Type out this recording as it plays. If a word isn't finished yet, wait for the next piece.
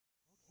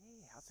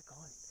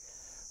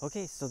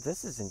Okay, so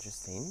this is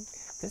interesting.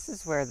 This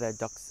is where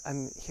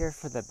I'm here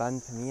for the Ban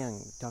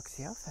Pamiang Dok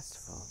Siew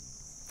Festival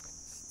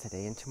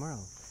today and tomorrow.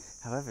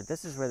 However,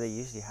 this is where they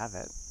usually have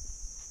it,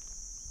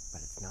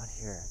 but it's not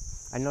here.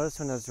 I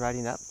noticed when I was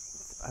riding up,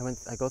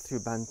 I go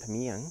through Ban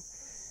Pamiang,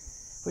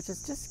 which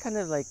is just kind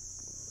of like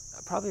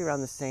probably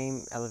around the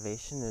same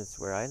elevation as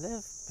where I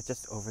live, but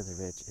just over the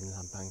ridge in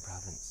Lampang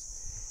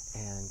province.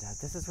 And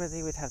this is where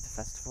they would have the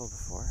festival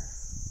before.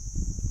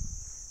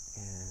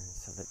 And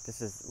so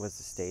was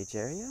the stage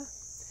area.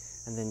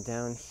 And then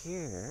down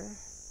here,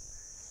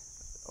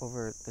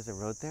 there's a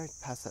road there,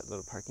 past that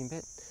little parking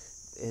bit,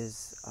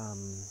 is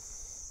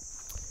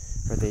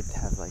where they'd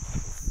have like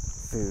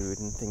food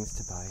and things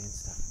to buy and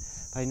stuff.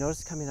 But I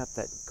noticed coming up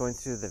that going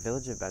through the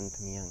village of Ban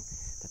Pamiang,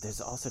 that there's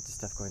all sorts of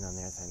stuff going on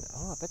there. I thought,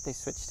 oh, I bet they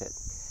switched it.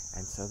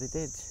 And so they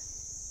did.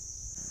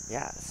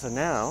 Yeah, so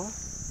now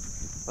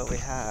what we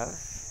have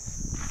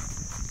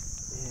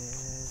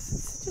is,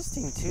 it's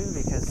interesting too,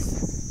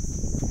 because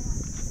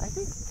I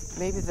think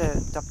maybe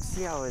the Dok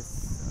Siew is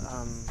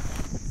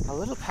a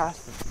little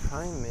past its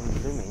prime in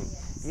blooming.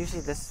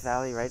 Usually this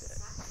valley right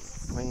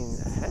pointing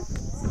ahead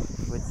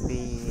would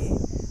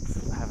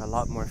have a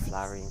lot more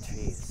flowering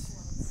trees.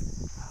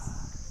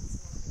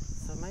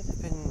 So it might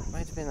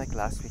have been like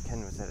last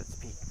weekend was at its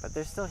peak, but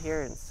they're still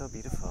here and it's so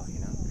beautiful, you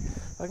know.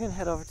 We're gonna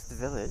head over to the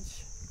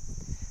village.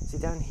 See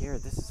down here,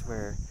 this is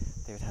where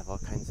they would have all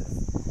kinds of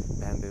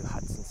bamboo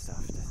huts and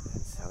stuff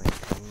and selling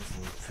things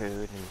and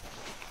food and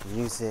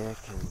music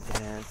and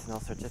dance and all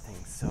sorts of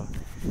things. So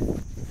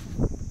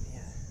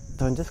yeah,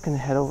 so I'm just gonna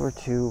head over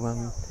to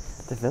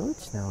the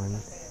village now and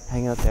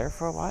hang out there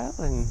for a while.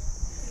 And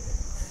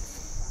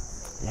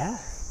yeah,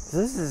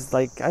 this is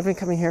like, I've been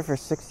coming here for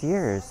 6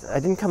 years. I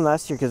didn't come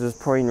last year because it was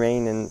pouring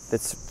rain, and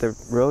the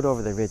road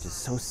over the ridge is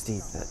so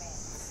steep that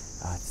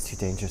it's too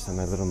dangerous on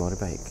my little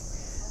motorbike.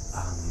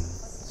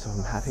 So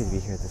I'm happy to be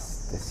here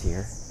this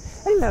year.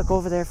 Anyway, I'll go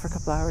over there for a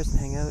couple hours and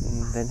hang out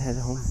and then head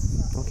home.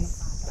 Okay,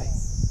 bye.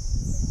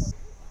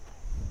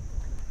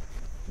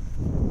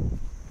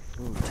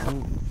 Ooh,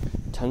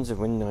 tons of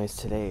wind noise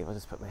today. I'll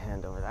just put my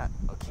hand over that.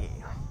 Okay.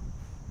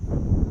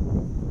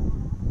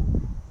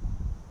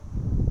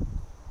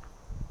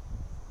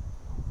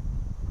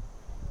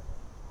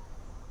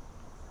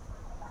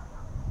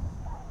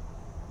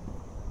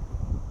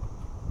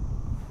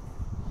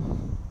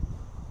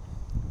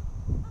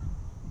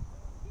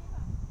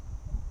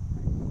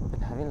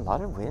 A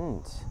lot of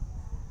wind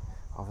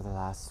over the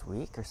last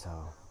week or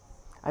so.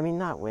 I mean,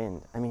 not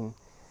wind. I mean,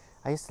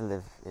 I used to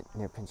live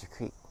near Pincher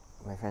Creek,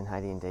 my friend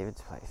Heidi and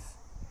David's place.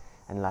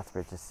 And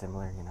Lethbridge is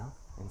similar, you know,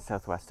 in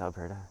southwest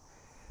Alberta.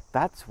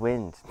 That's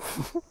wind.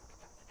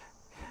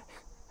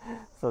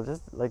 So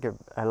just like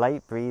a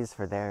light breeze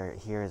for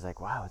here is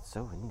like, wow, it's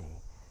so windy.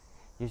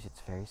 Usually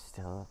it's very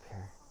still up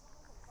here.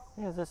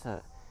 Yeah, just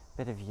a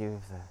bit of view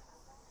of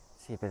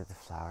see a bit of the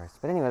flowers.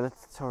 But anyway,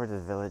 let's go over to the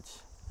village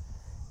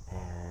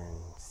and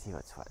see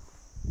what's what.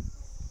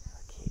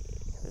 Okay,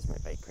 there's my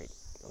bike right.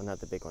 Well, not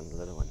the big one, the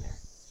little one there.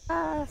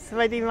 Ah,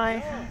 sweaty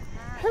my.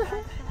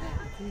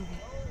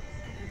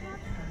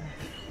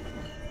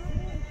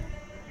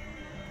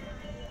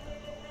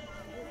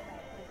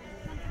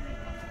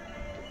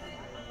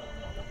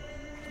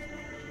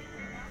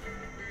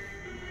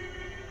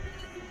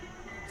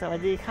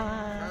 Sawasdee ka.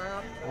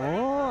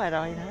 Oh, อ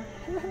ร่อยนะ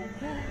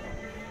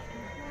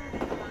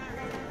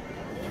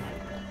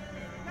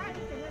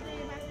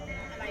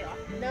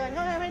เดิน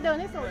ก็ไม่เดิน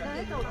ให้สุดนะใ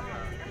ห้สุด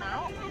หนา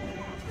ว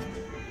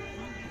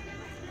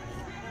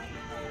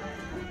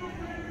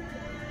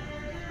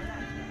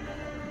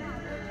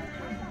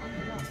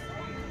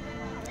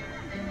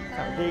ส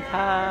วัสดี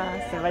ค่ะ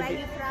สวัสดี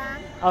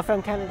I'm from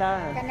Canada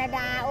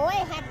Canada โอ้ย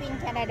have been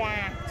Canada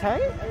ใช่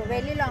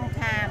very long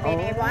time when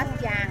I was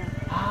young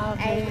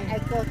I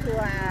go to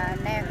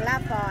Niagara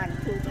Falls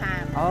 2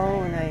 times Oh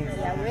nice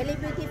yeah very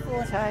beautiful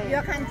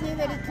your country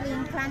very clean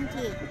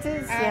country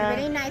and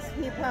very nice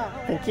people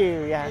Thank you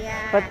yeah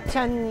but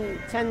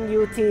ฉันอ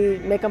ยู่ที่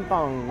แม่กำป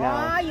องแล้ว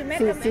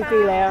40 ปี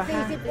แล้ว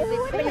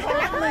เป็นคน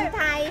รักเมืองไ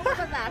ทย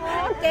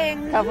เก่ง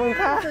ขอบคุณ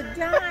ค่ะสุด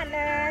ยอดเ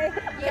ลย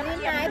very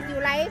nice you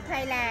like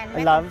Thailand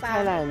I love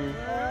Thailand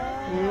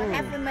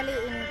have family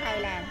in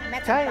Thailand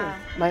ใช่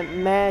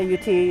แม่อยู่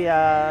ที่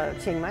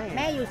เชียงใหม่แ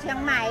ม่อยู่เชียง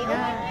ใหม่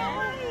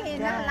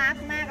น่ารัก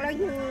มากแล้ว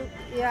อยู่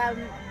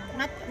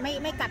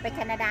ไม่กลับไปแค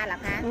นาดาหรอ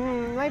คะ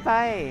ไม่ไป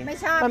ไม่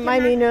ชอบไม่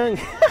มีเงิน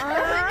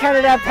แคน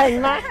าดาแพง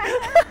มาก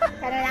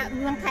แคนาดา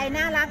เมืองไทย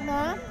น่ารักเน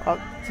าะ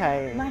ใช่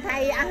เมืองไท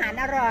ยอาหาร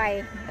อร่อย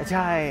ใ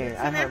ช่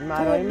อาหาร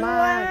อร่อยมา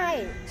ก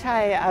ใช่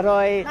อร่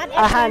อย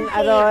อาหารอ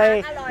ร่อย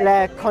และ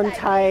คน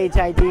ไทยใจ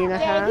ดีน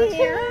ะคะ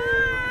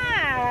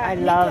I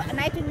love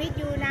nice to meet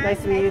you nice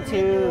to meet you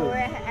too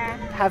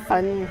have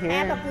fun here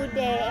have a good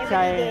day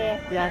every day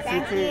yeah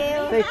thank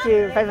you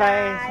bye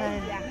bye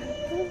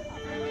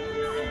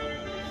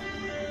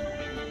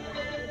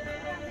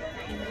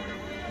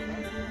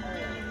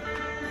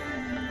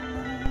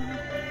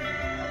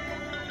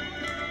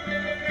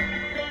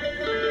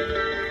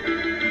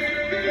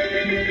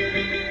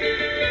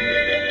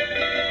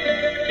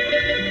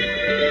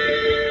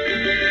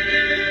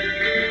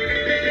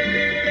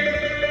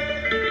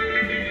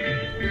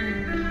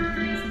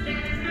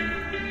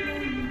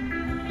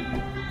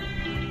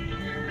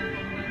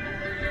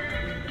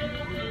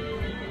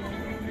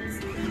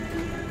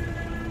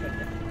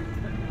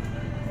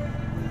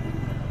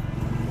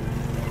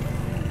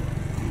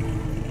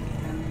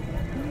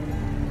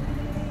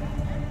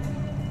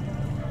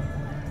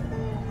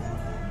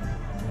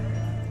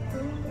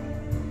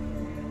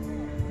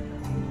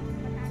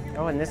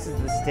Oh, and this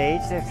is the stage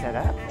they've set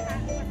up.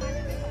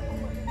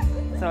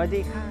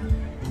 Sawadee ka.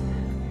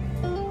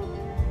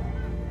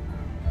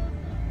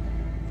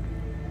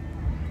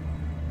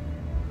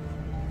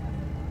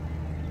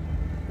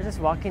 We're just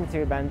walking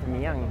through Ban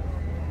Pamiang.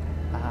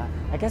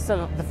 I guess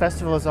the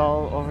festival is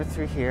all over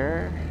through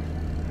here.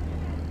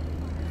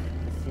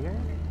 It's here?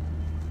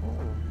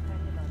 Oh.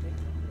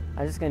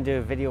 I'm just going to do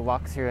a video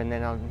walkthrough and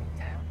then I'll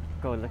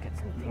go look at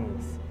some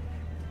things.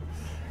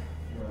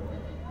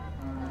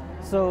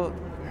 So,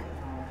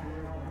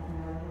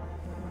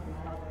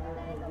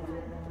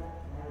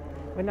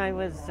 when I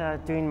was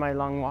doing my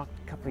long walk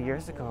a couple of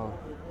years ago,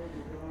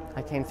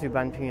 I came through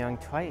Ban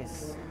Pamiang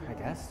twice, I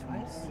guess,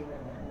 twice?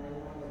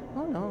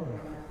 Oh no,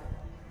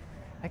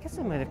 I guess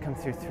I might have come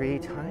through 3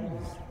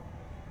 times.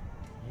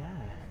 Yeah.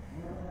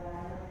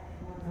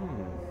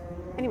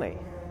 Anyway,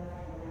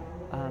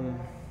 and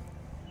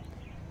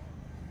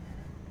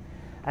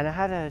I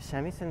had a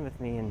shamisen with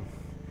me and,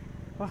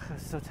 oh, I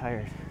was so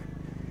tired.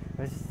 It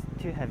was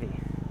too heavy.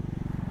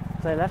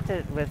 So I left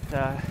it with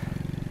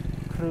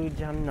Kru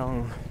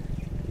Jamnong,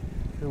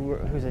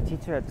 who's a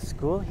teacher at the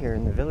school here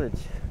in the village.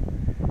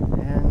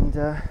 And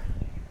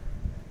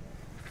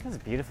it's a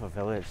beautiful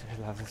village. I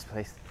love this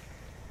place.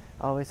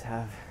 Always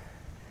have.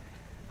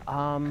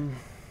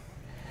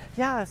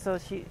 Yeah, so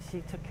she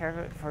took care of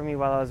it for me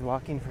while I was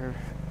walking for,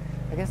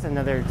 I guess,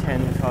 another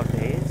 10, 12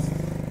 days.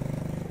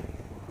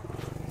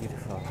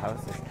 Beautiful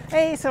houses.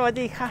 Hey,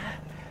 sawadee ka!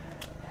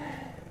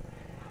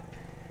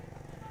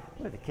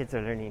 Well, the kids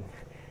are learning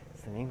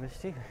some English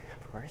too,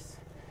 of course.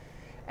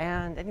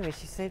 And anyway,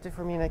 she saved it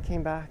for me and I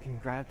came back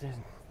and grabbed it. It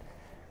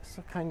was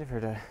so kind of her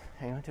to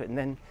hang on to it. And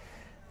then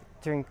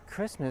during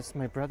Christmas,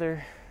 my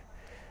brother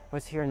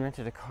was here and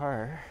rented a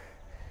car,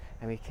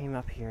 and we came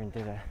up here and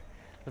did a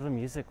little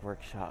music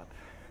workshop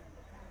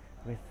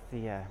with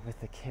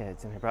the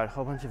kids. And I brought a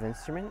whole bunch of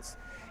instruments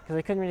because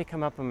I couldn't really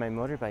come up on my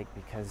motorbike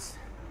because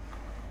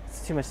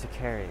it's too much to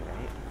carry,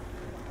 right?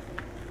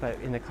 But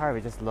in the car,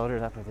 we just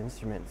loaded up with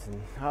instruments,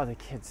 and oh, the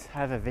kids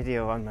have a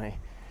video on my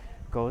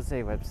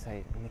Gose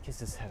website, and the kids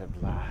just had a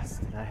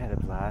blast, and I had a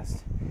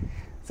blast.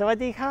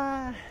 Sawadee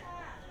ka!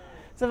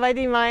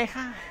 Sawadee mai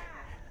ka!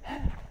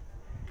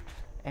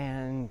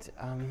 And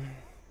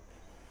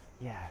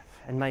yeah,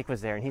 and Mike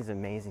was there, and he's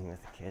amazing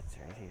with the kids,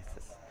 right? It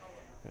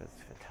was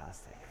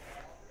fantastic.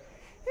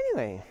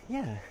 Anyway,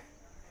 yeah,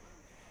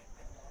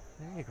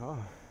 there you go.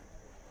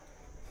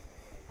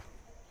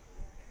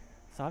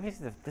 So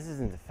obviously this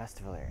isn't the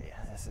festival area.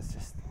 This is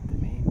just the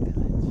main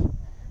village.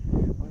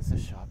 What's the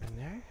shop in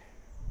there?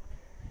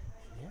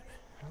 Yep.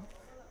 Oh.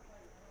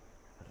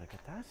 Look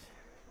at that.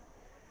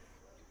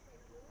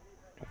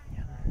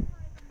 Yeah.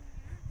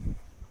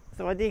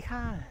 Sawadee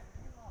ka.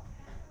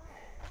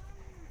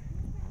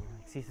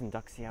 See some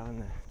dok seiw in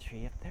the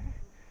tree up there.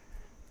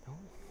 Oh,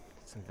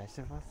 some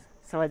vegetables.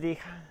 Sawadee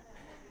ka.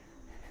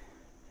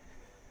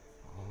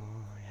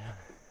 Oh yeah.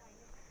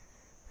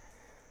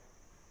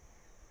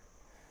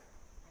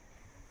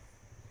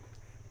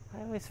 I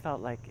always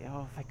felt like,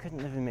 oh, if I couldn't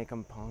live in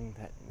Kampong,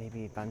 that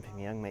maybe Ban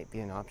Pamiang might be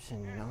an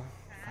option, you know,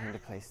 find a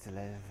place to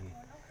live. And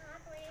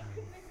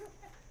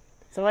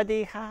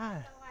Sawadee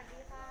ka.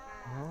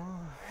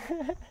 Oh.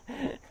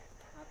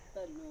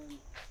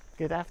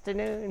 Good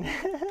afternoon.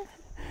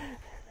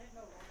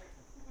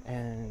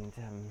 And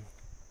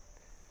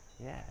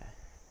yeah,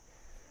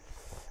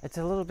 it's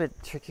a little bit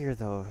trickier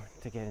though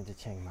to get into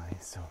Chiang Mai.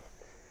 So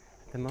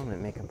at the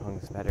moment, Mae Kampong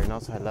is better, and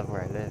also I love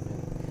where I live,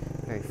 and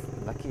very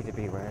lucky to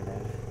be where I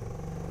live.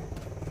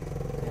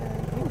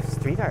 And ooh,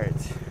 street art.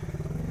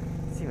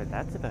 Let's see what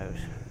that's about.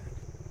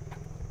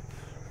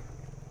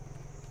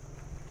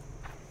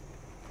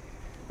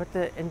 But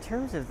in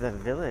terms of the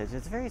village,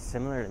 it's very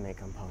similar to Mae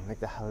Kampong, like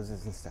the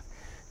houses and stuff.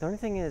 The only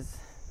thing is,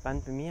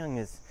 Ban Pamiang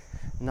is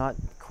not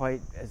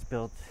quite as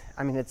built.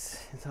 I mean, it's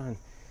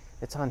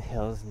on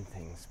hills and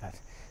things, but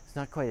it's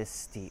not quite as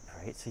steep,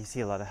 right? So you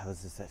see a lot of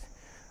houses that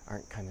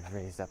aren't kind of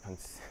raised up on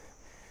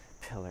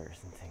pillars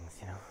and things,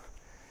 you know.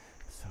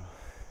 So,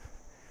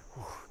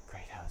 ooh,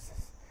 great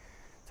houses.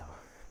 So,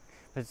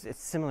 but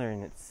it's similar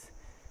in its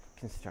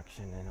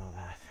construction and all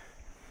that.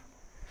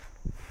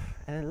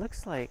 And it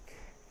looks like,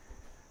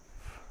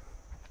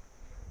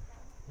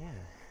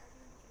 yeah.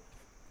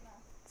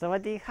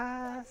 Sawadee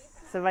ka,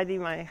 sawadee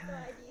mai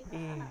ha.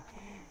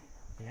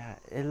 Yeah,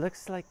 it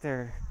looks like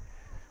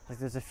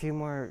there's a few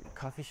more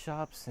coffee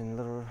shops and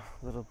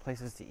little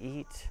places to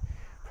eat.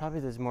 Probably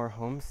there's more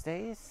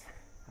homestays,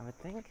 I would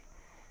think.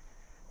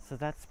 So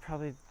that's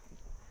probably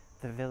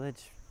the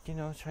village, you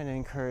know, trying to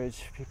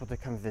encourage people to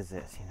come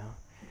visit, you know.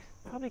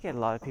 Probably get a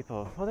lot of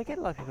people, well, they get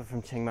a lot of people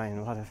from Chiang Mai, and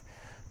a lot of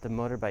the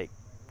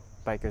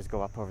bikers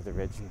go up over the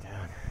ridge and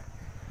down.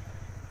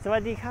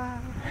 Sawadee ka.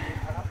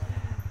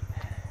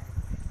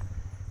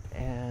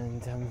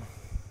 And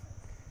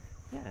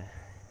yeah.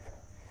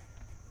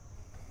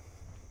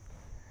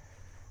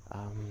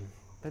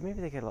 But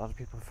maybe they get a lot of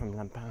people from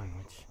Lampang,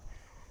 which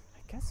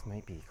I guess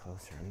might be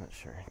closer. I'm not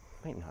sure. It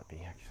might not be,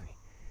 actually.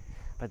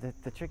 But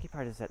the tricky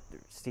part is that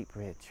steep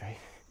ridge, right?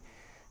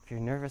 If you're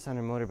nervous on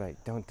a motorbike,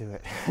 don't do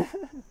it.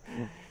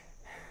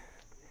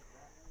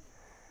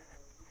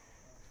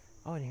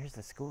 Oh, and here's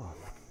the school.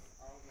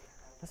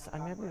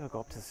 Maybe we'll go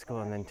up to the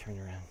school and then turn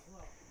around.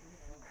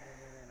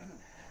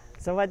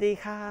 Sawadee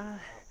ka.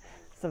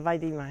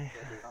 Sawadee mai.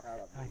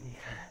 Sawadee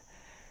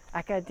ka.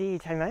 Akadi,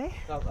 chai mai?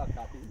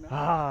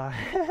 Ah.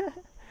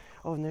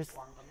 Oh, and there's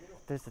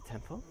the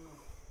temple.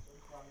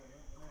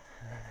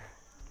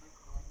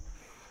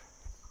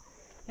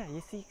 Yeah,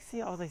 you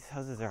see all these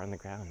houses are on the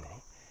ground, eh?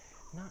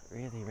 Not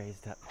really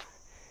raised up.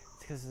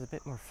 It's because it's a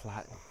bit more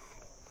flat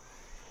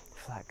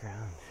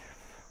ground.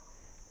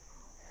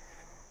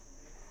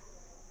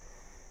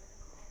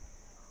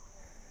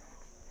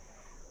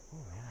 Oh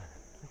yeah,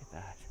 look at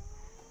that.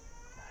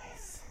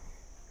 Nice.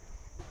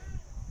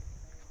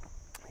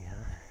 Yeah.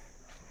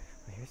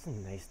 Well, here's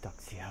some nice dok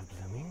seiw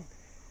blooming.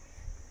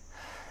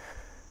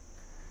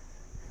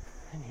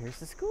 And here's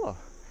the school.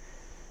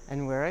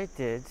 And where I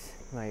did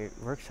my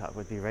workshop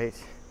would be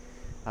right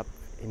up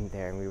in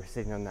there, and we were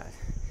sitting on that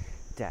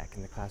deck,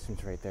 and the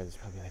classroom's right there. There's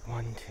probably like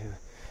 1, 2,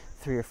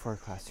 3 or 4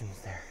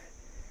 classrooms there.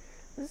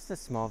 This is a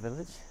small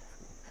village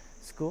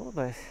school,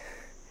 but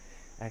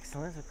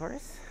excellent, of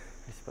course,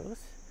 I suppose.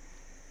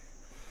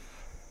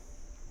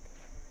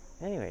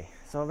 Anyway,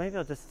 so maybe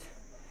I'll just,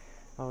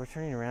 while we're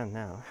turning around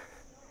now,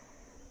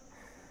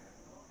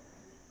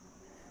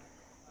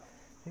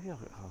 maybe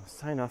I'll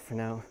sign off for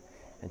now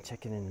and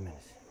check in a minute.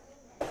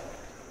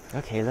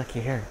 Okay, looky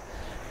here.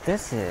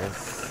 This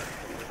is,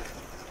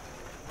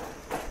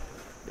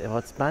 well,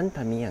 it's Ban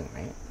Pamiang,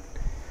 right?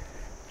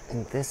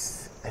 And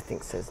this, I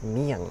think, says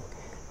Miang.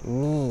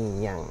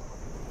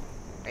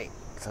 Right,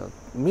 so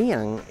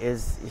Miang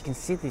is, you can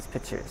see these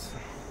pictures.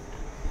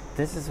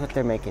 This is what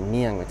they're making,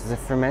 Miang, which is a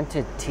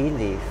fermented tea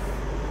leaf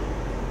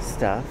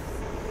stuff.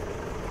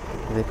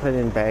 They put it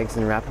in bags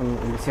and wrap them,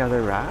 you see how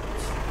they're wrapped?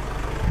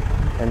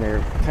 And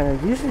they're kind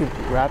of usually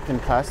wrapped in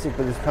plastic,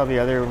 but there's probably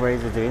other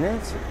ways of doing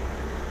it.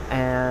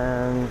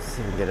 And let's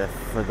see if we can get it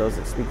for those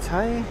that speak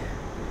Thai.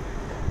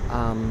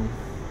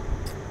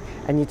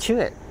 And you chew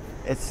it.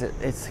 It's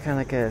kind of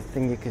like a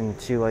thing you can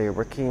chew while you're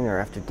working or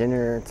after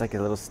dinner. It's like a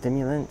little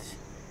stimulant.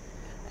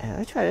 And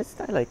I tried it.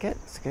 I like it.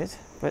 It's good.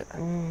 But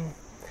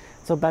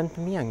so Ban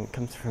Pamiang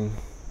comes from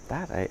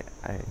that, I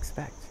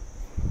expect.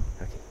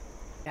 Okay.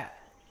 Yeah.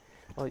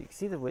 Well, you can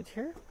see the wood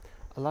here.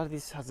 A lot of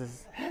these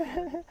houses.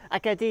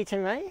 Akadi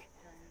Chimai.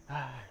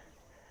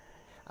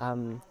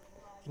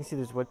 You can see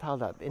there's wood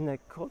piled up. In the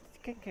cold,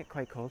 it can get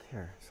quite cold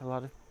here. So a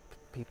lot of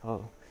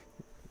people,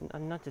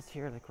 not just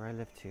here, like where I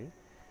live too,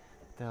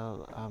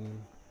 they'll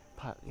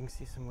you can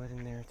see some wood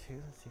in there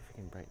too. Let's see if we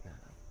can brighten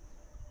that up.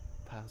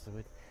 Piles of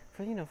wood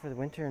for the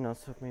winter, and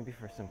also maybe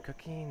for some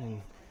cooking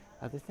and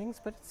other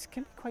things. But it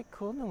can be quite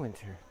cool in the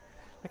winter.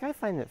 Like I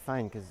find it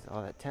fine because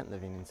all that tent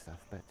living and stuff.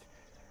 But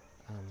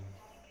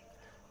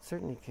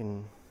certainly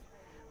can.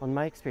 Well, in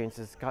my experience,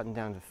 it's gotten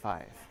down to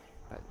 5.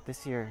 But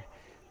this year,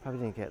 probably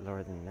didn't get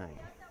lower than 9.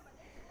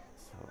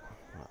 So,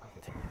 well,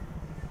 I'll take it.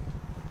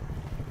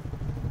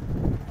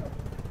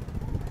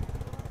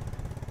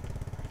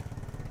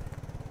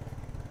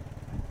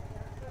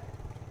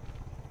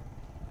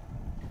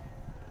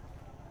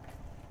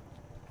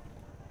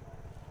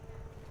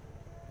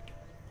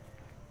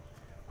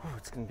 Oh,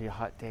 it's going to be a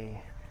hot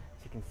day.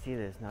 As you can see,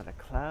 there's not a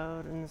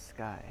cloud in the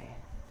sky.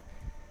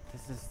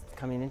 This is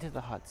coming into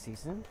the hot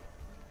season.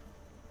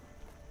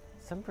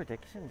 Some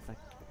predictions, like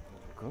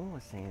Gung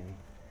was saying,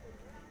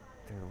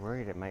 they're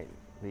worried it might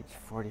reach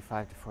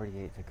 45 to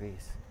 48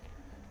 degrees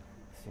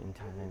in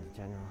Thailand in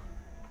general,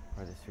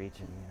 or this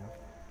region,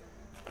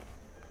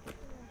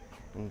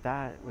 And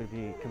that would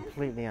be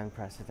completely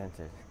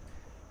unprecedented.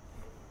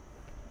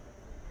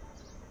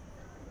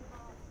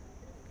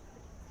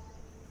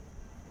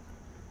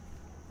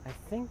 I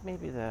think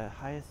maybe the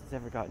highest it's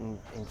ever gotten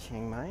in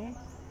Chiang Mai,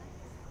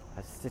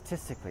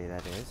 statistically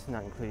that is,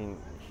 not including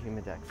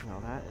humidex and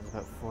all that, is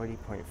about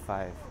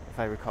 40.5, if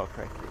I recall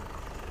correctly.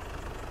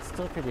 It's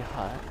still pretty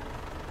hot.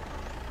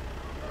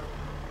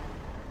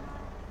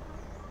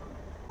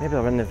 Maybe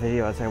I'll run the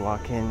video as I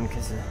walk in,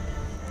 because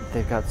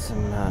they've got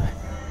some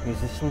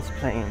musicians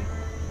playing.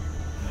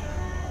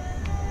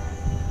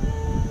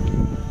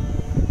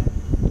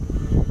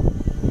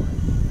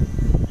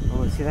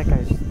 Oh, see that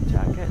guy's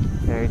jacket?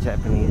 Very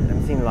Japanese.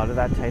 I'm seeing a lot of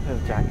that type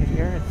of jacket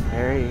here. It's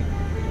very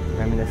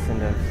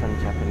reminiscent of some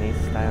Japanese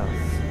styles.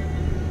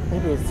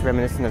 Maybe it's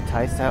reminiscent of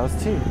Thai styles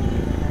too.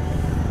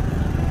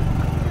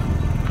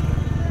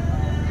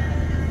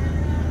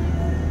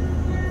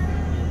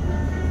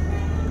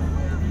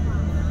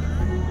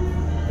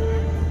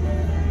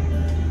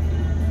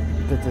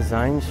 The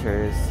design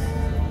sure is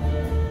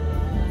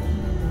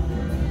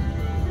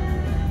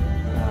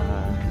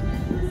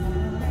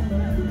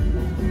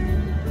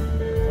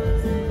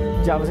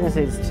I was going to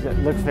say it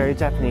looks very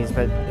Japanese,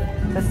 but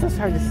that's just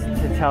hard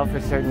to tell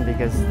for certain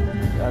because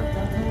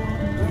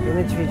the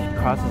imagery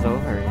crosses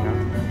over,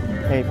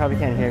 Hey, you probably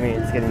can't hear me,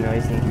 it's getting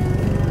noisy.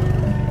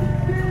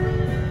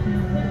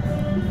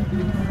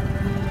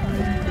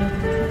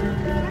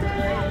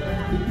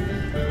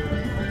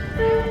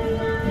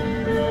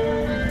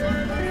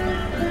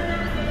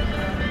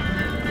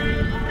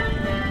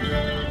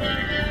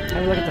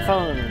 Have a look at the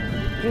phone.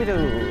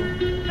 doo-doo.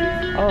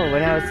 Oh,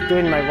 when I was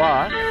doing my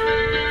walk, no,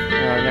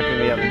 you're not going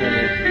to be able to hear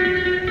me.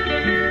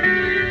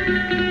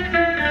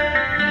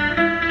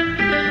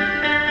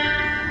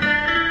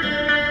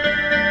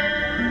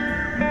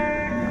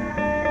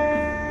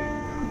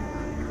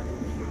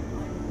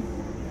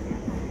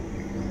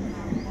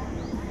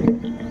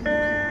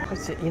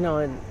 You know,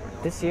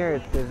 this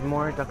year there's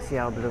more dok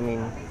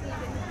blooming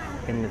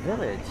in the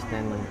village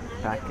than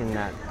back in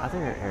that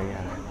other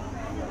area.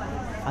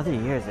 Other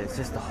years it's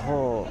just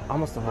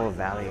almost the whole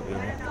valley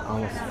being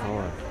almost full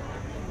of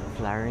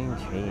flowering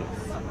trees.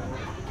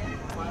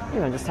 You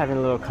know, I'm just having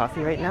a little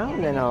coffee right now,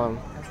 and then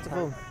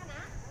festival.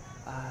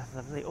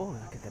 Lovely. Oh,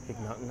 look at that big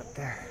mountain up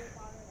there.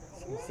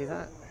 Can you see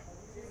that?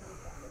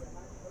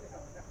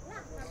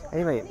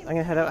 Anyway, I'm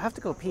gonna head out. I have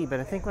to go pee, but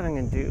I think what I'm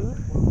gonna do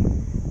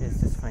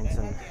is just find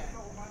some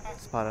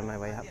spot on my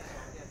way up.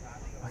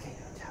 Okay,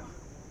 ciao.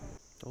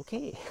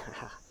 Okay,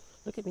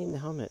 look at me in the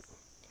helmet.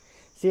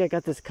 See, I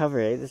got this cover,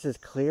 eh? This is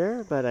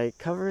clear, but I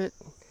cover it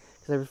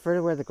because I prefer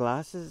to wear the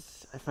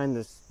glasses. I find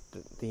the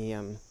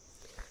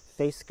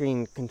face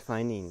screen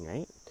confining,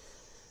 right?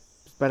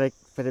 But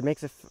it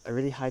makes a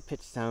really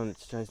high-pitched sound,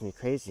 which drives me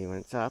crazy when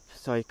it's up.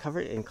 So I cover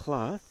it in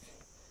cloth,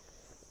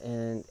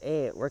 and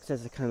it works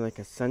as a kind of like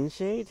a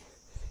sunshade,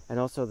 and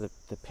also the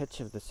pitch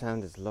of the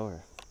sound is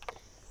lower.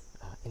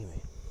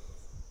 Anyway,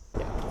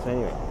 yeah. So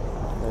anyway,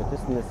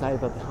 just an aside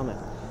about the helmet.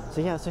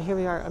 So yeah, so here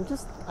we are.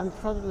 I'm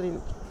probably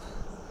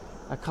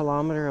a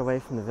kilometer away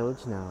from the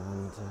village now,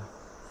 and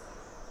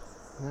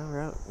now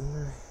we're out in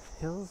the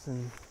hills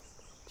and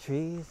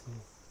trees, and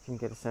you can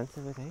get a sense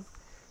of it, eh?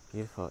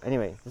 Beautiful.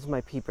 Anyway, this is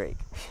my pee break,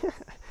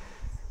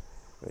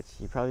 which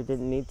you probably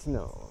didn't need to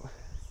know.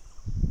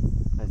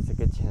 But it's a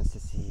good chance to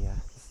see.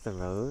 This is the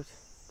road.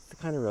 It's the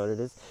kind of road it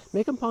is.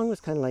 Mekampong was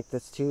kind of like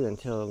this too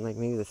until like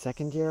maybe the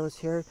second year I was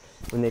here,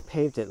 when they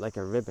paved it like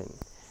a ribbon.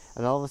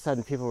 And all of a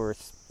sudden people were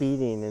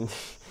speeding and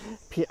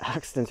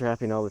accidents were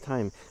happening all the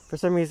time. For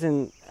some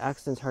reason,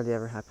 accidents hardly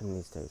ever happen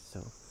these days.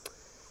 So,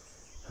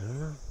 I don't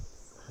know.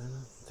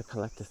 It's a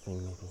collective thing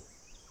maybe.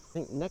 I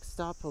think next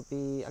stop will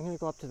be, I'm going to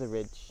go up to the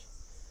ridge.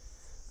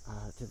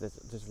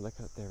 There's a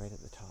lookout there right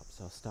at the top.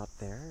 So I'll stop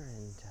there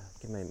and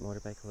give my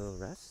motorbike a little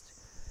rest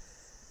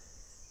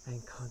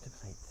and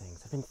contemplate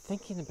things. I've been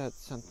thinking about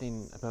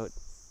something about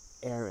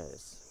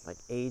eras, like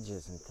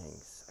ages and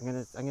things.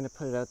 I'm gonna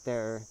put it out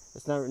there.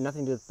 It's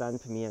nothing to do with Ban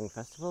Pamiang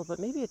festival, but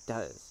maybe it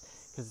does,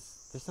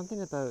 because there's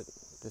something about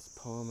this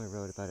poem I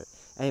wrote about it.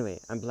 Anyway,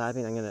 I'm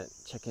blabbing. I'm gonna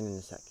check in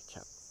a sec.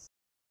 Ciao.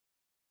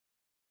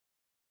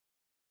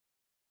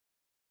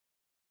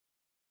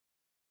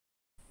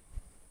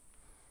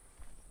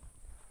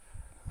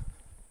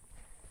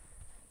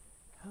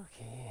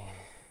 Okay.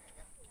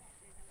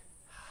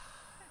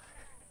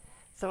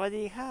 สวัส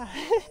ดีค่ะ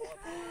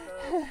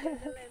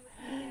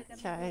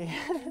ใช่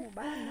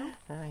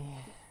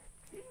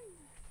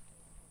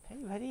Hey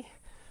buddy.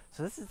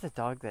 So this is the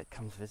dog that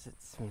comes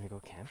visits when we go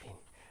camping.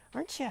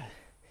 Aren't you?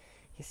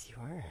 Yes you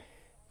are.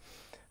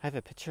 I have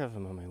a picture of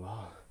him on my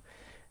wall.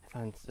 I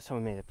found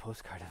someone made a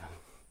postcard of him.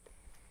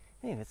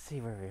 Hey, let's see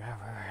where we're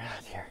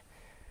at here.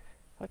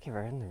 Okay,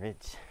 we're in the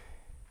ridge.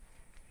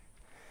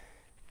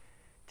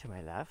 To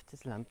my left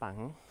is Lampang.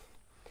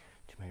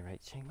 To my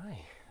right, Chiang Mai.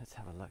 Let's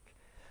have a look.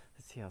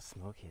 Let's see how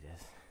smoky it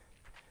is.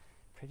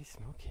 Pretty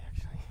smoky,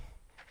 actually.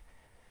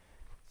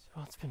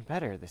 Well, it's been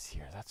better this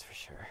year, that's for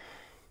sure.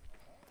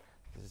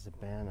 There's a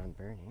ban on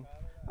burning.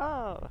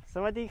 Oh,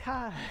 sawadee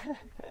ka!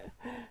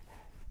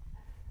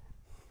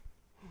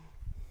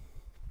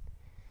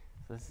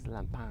 So this is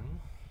Lampang.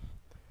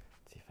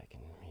 Let's see if I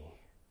can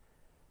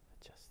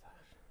readjust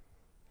that.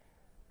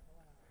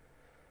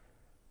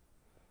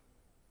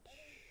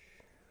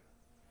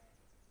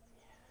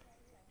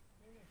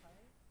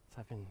 So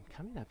I've been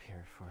coming up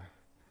here for,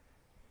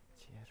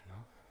 I don't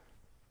know,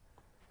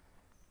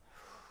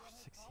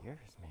 6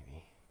 years maybe.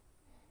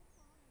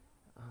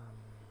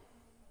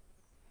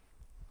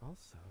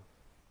 Also,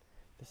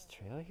 this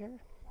trail here,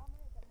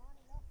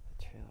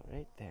 the trail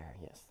right there,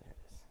 yes, there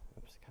it is.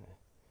 Oops,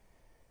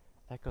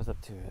 that goes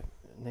up to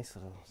a nice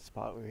little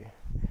spot where we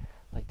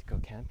like to go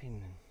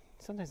camping. And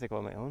sometimes I go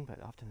on my own,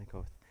 but often I go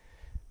with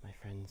my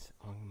friends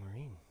Ong and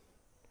Maureen,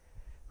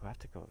 who have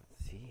to go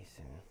see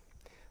soon.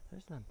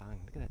 There's Lampang.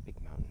 Look at that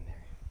big mountain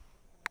there.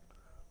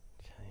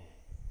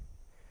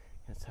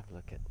 Let's have a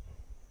look at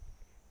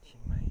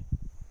Chiang Mai.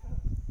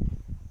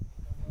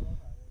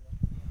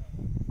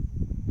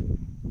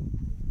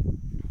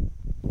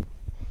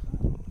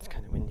 It's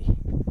kind of windy.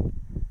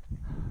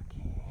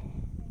 Okay.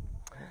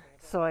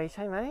 Soy,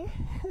 Chiang Mai.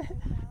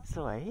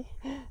 Soy.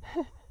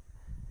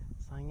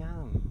 Soy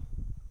ngam.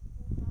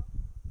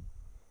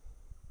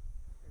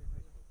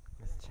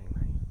 That's Chiang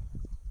Mai.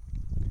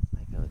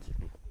 My village would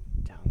be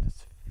down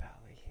this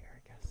valley here,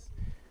 I guess.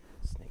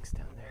 Snakes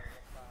down there.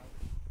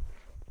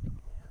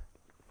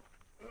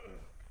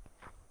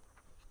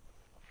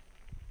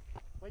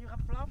 Where you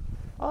come from?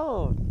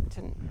 Oh,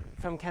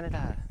 from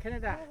Canada.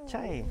 Canada. ใ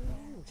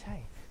ช่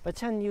but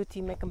ฉันอยู่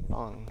ที่แม่กำป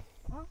อง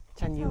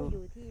ฉันอยู่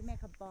ที่แม่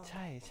กำปอง ใ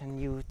ช่ ฉัน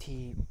อยู่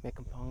ที่แม่ก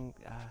ำปอง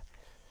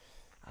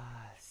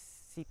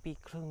 4 ปี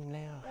ครึ่งแ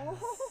ล้ว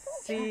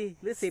สี่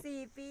หรือ10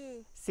 4 ปี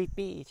 4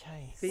 ปีใช่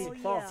สี่ Oh,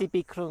 ฟอง yeah. 4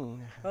 ปีครึ่ง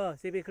นะครับ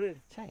 4 ปีครึ่ง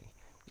ใช่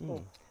อื โอ้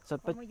มส่วน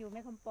เขามาอยู่แ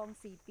ม่คำปอง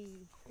4 ปี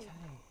ใ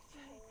ช่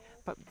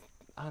ปะ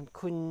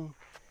คุณ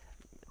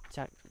จ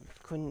าก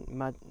คุณ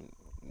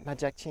มา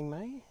จากเชียงให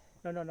ม่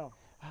no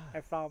I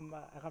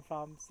come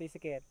from ศรีสะ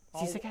เกษ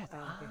ศรีสะเกษ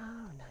okay.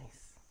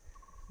 nice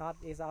North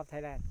east of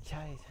Thailand ใ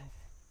ช่ใช่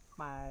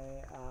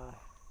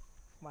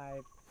my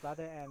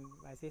brother and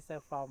my sister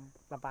from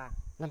Lampang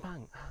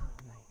Lampang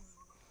nice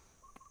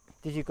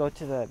Did you go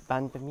to the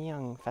Ban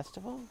Pamiang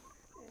festival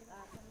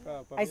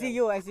I see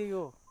you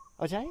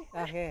อ๋อใช่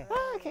okay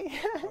โอเค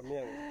เมี่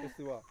ยงก็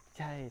คือว่า ใ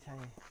ช่ใช่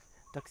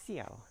ดอกเสี่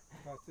ยว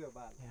เสื้อ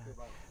บ้าน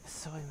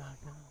สวยมาก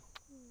เนอะ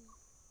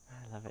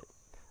I love it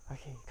โอ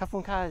เคขอบคุ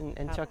ณค่ะ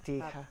and โชคดี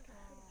ค่ะ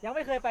ยังไ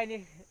ม่เคยไปนี่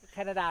แค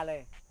นาดาเลย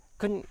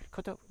คุณเข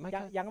าจะไม่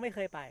ยังไม่เค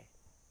ยไป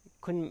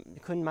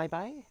คุณไม่ไป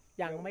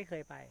ยังไม่เค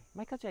ยไป ไ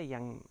ม่เข้าใจยั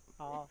ง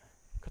อ๋อ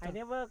เขาจะ I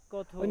never go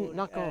to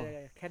not go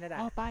Canada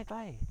อ๋อไป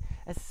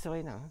สวย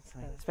นะส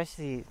วย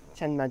especially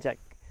ฉันมาจาก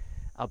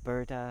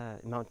Alberta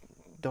มา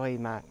ดอย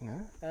มากนะ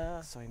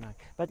สวยมาก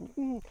but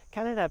แค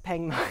นาดาแพ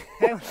งมาก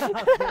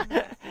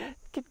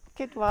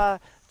คิดว่า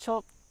ชอ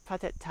บประ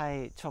เทศไทย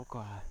ชอบก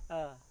ว่า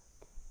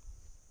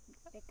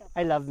ได้กลับ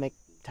I love make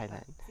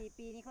Thailand 4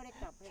 ปีนี้เขาได้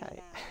กลับ ใช่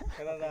แค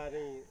นาดา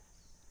นี่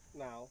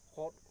หนาวโค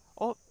ตร โ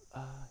อ้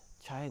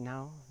ใช่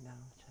now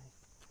ใช่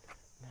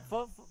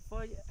for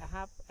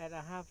half and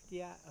a half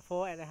year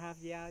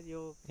 4.5 year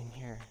you in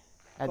here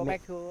go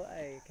back to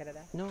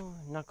Canada no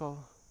not go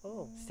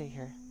oh stay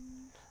here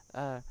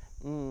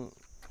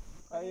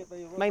ไป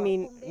อยู่ ไม่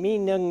มี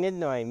หนึ่งนิด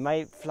หน่อยไม่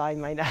fly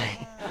ไม่ได้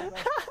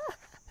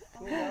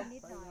นิ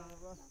ดหน่อย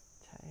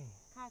ใช่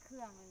ค่าเค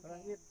รื่องมันแพง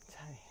ใ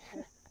ช่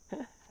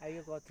I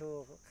will go to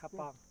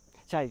Kapong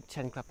ใช่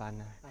ฉันกลับบ้าน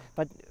นะ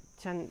but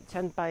ฉั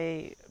นไป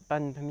บั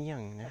นพะเมีย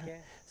งนะ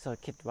okay so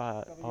คิดว่า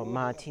ม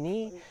าที่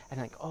นี่ and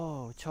like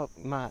ชอบ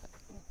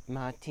ม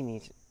าที่นี่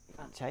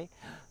ใช่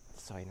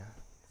สวยนะ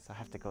so I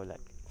have to go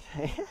look ใ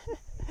ช่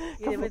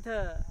in the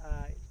winter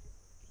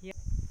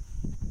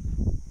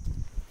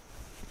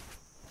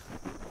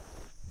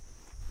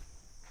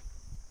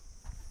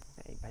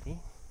Hey, buddy.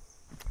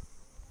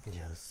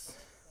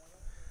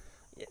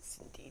 Yes,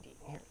 indeed.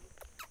 Here.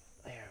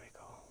 There we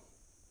go.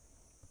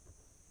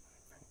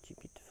 Aren't you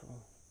beautiful?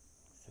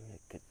 It's a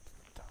really good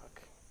dog.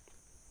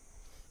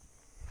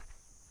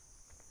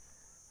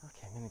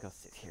 Okay, I'm gonna go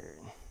sit here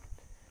and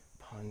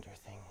ponder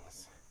things.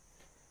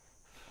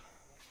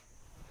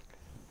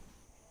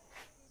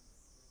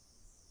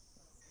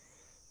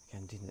 Okay,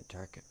 I'm doing it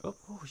dark. Oh,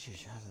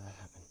 shush, how did that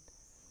happen?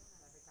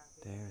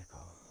 There we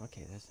go.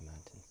 Okay, there's the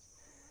mountains.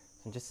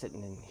 I'm just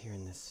sitting in here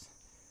in this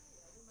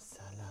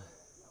sala.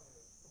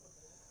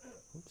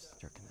 Oops,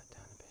 jerking that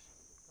down a bit.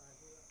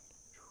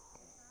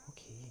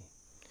 Okay.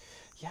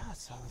 Yeah,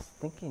 so I was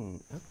thinking,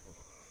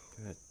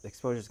 the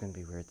exposure is going to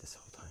be weird this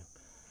whole time,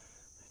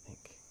 I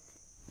think.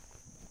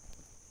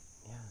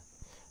 Yeah.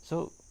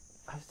 So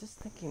I was just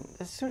thinking,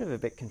 it's sort of a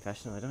bit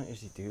confessional. I don't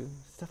usually do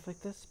stuff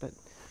like this, but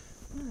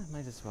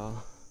might as well.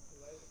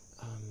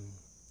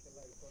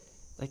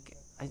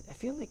 I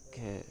feel like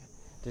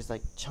there's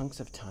like chunks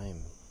of time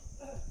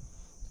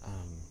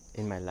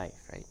in my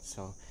life, right?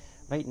 So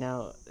right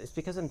now, it's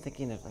because I'm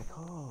thinking of like,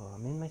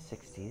 I'm in my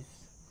 60s,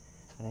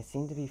 and I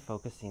seem to be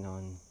focusing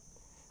on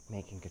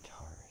making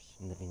guitars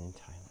and living in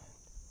Thailand.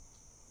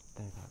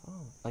 Then I thought,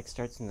 like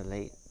starts in the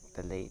late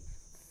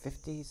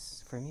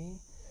 50s for me,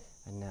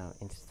 and now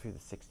into through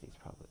the 60s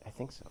probably. I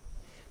think so.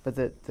 But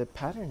the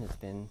pattern has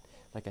been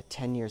like a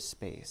 10-year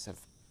space of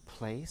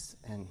place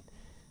and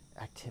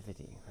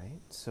activity,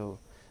 right? So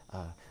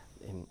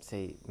in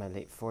say my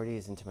late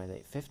 40s into my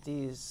late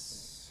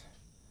 50s.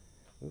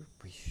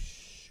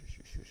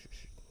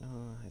 No,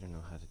 I don't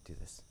know how to do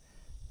this.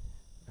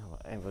 Oh,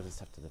 and we'll just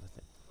have to live with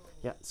it.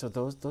 Yeah, so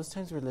those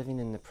times we're living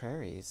in the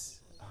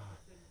prairies,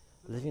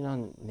 living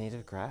on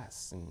native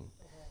grass and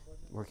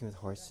working with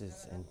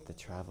horses and the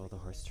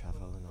horse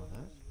travel and all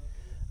that.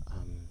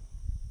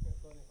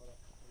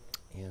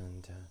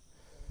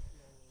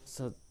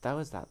 So that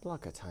was that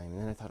block of time.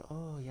 And then I thought,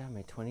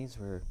 my 20s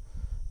were,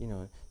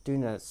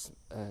 doing a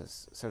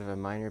sort of a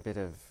minor bit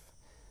of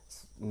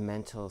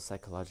mental,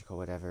 psychological,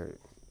 whatever,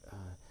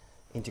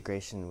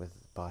 integration with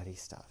body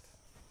stuff.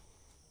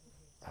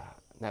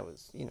 That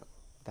was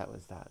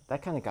that.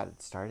 That kind of got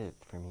it started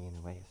for me in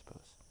a way, I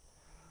suppose.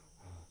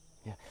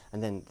 Yeah,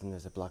 and then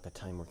there's a block of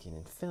time working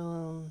in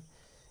film,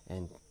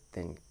 and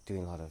then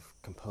doing a lot of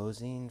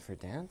composing for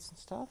dance and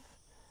stuff.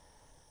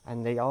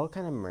 And they all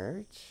kind of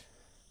merge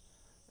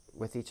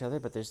with each other,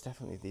 but there's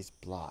definitely these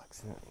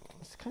blocks. And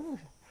it's kind of,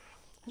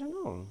 I don't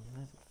know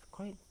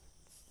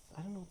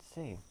what to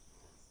say.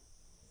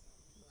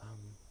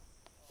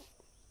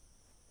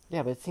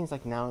 Yeah, but it seems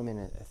like now I'm in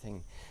a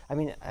thing. I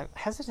mean, I'm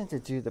hesitant to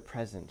do the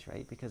present,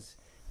 right? Because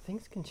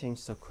things can change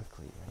so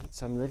quickly, right?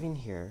 So I'm living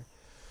here.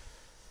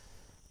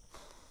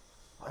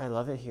 I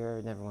love it here.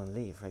 I never want to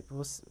leave, right? But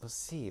we'll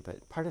see.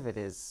 But part of it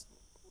is,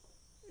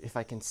 if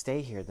I can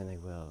stay here, then I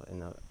will.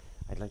 And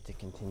I'd like to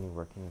continue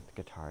working with the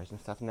guitars and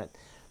stuff, and that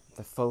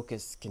the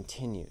focus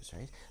continues,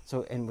 right?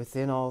 So, and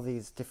within all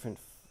these different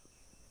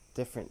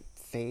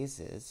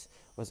phases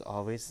was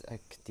always a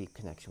deep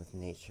connection with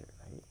nature,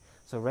 right?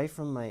 So right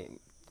from my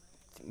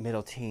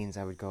middle teens,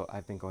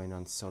 I've been going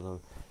on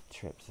solo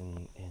trips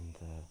in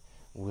the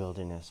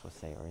wilderness, we'll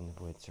say, or in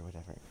the woods or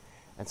whatever.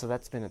 And so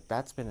that's been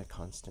a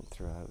constant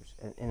throughout.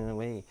 And in a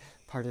way,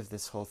 part of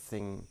this whole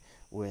thing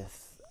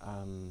with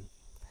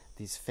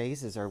these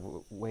phases are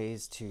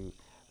ways to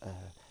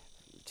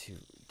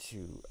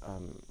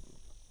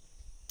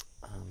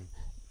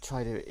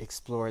try to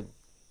explore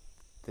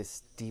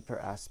this deeper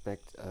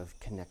aspect of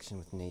connection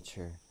with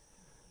nature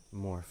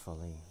more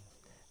fully.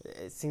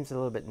 It seems a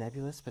little bit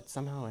nebulous, but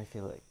somehow I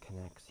feel it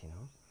connects, you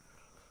know?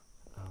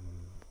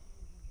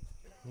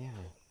 Yeah.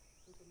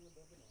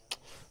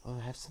 Oh,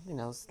 I have something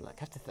else. Like, I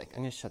have to think. I'm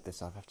going to shut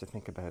this off. I have to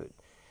think about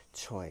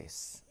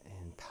choice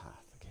and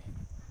path, okay?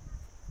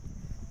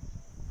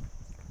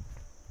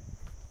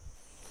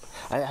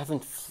 I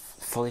haven't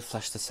fully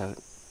fleshed this out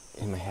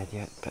in my head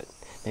yet, but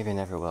maybe I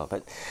never will.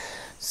 But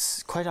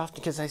quite often,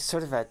 because I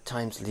sort of at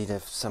times lead a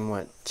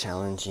somewhat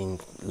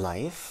challenging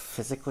life,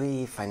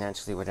 physically,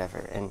 financially, whatever.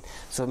 And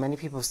so many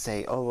people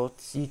say, oh, well,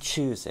 you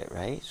choose it,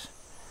 right?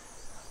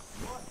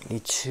 You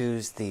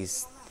choose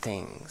these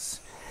things.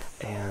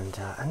 And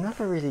I'm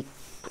never really,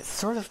 it's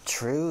sort of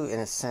true in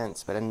a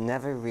sense, but I'm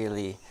never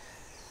really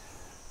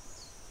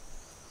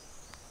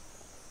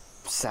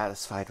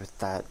satisfied with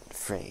that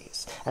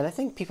phrase. And I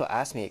think people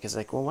ask me, because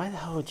like, well, why the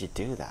hell would you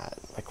do that?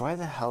 Like, why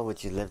the hell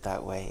would you live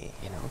that way,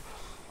 you know?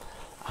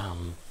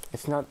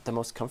 It's not the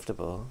most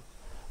comfortable,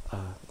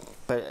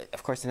 but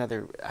of course in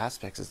other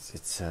aspects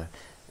it's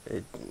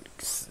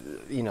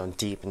you know,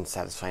 deep and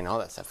satisfying, all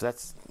that stuff. So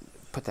let's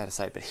put that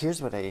aside. But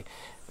here's what I've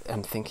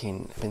been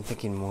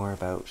thinking more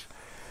about.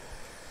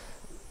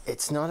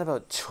 It's not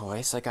about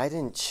choice. Like, I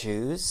didn't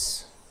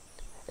choose.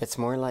 It's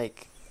more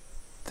like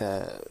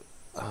the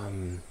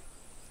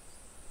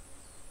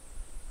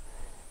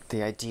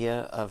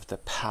idea of the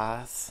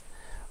path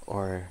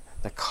or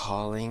the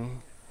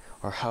calling,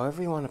 or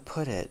however you want to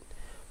put it,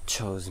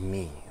 chose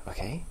me,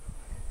 okay?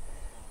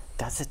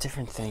 That's a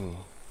different thing.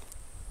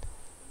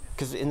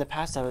 Because in the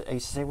past I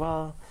used to say,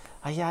 well,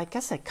 yeah, I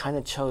guess I kind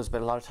of chose,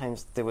 but a lot of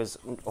times there was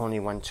only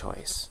one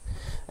choice.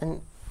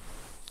 And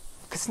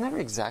it's never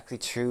exactly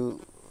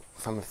true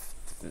from a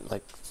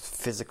like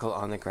physical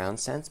on the ground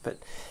sense, but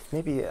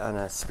maybe on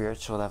a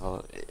spiritual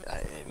level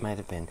it might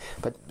have been.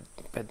 But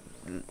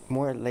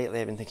more lately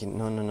I've been thinking,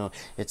 no,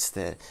 it's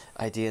the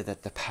idea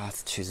that the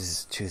path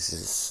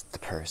chooses the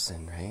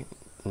person, right?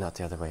 Not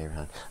the other way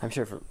around. I'm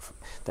sure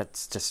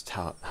that's just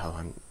how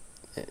I'm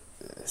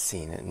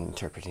seeing it and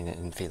interpreting it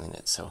and feeling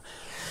it. So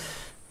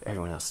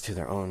everyone else to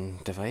their own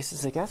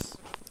devices, I guess.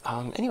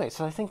 Anyway,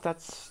 so I think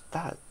that's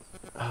that.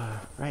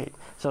 Right.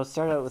 So it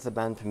started out with the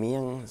Ban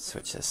Pamiang,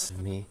 switch this to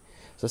me.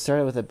 So it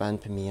started with a Ban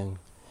Pamiang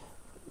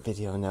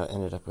video, and now it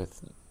ended up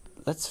with,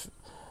 let's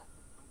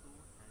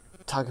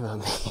talk about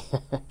me.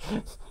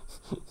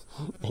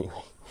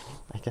 Anyway,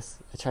 I guess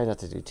I try not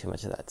to do too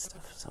much of that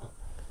stuff, so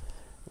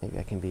maybe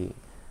I can be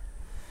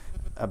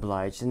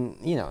obliged, and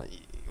you know,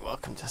 you're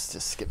welcome just to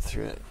skip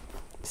through it.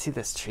 See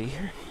this tree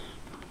here?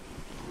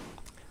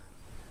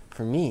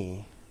 For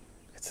me,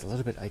 it's a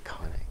little bit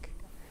iconic.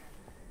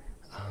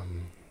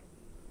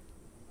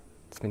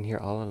 It's been here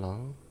all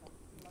along.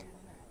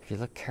 If you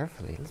look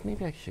carefully,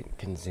 maybe I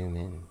can zoom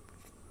in.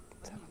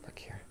 Let's have a look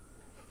here.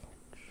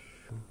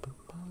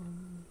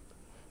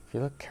 If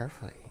you look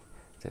carefully,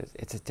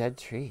 it's a dead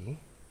tree.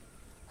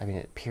 I mean,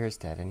 it appears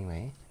dead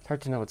anyway. It's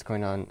hard to know what's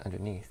going on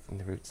underneath in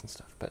the roots and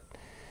stuff, but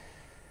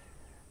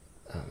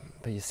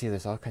you see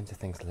there's all kinds of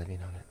things living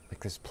on it. Like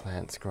there's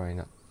plants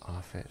growing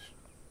off it,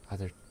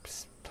 other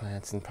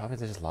plants, and probably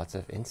there's lots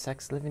of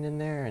insects living in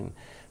there, and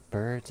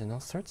birds and all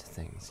sorts of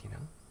things, you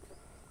know?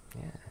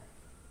 Yeah.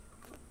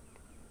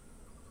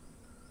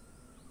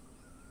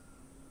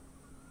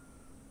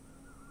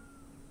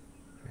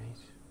 Right.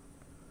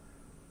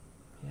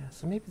 Yeah,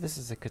 so maybe this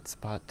is a good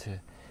spot to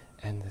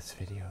end this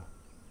video.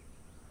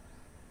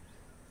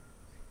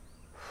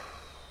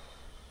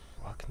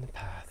 Walking the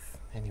path.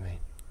 Anyway,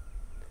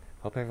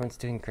 hope everyone's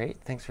doing great.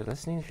 Thanks for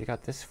listening if you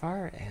got this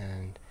far,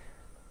 and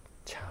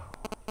ciao.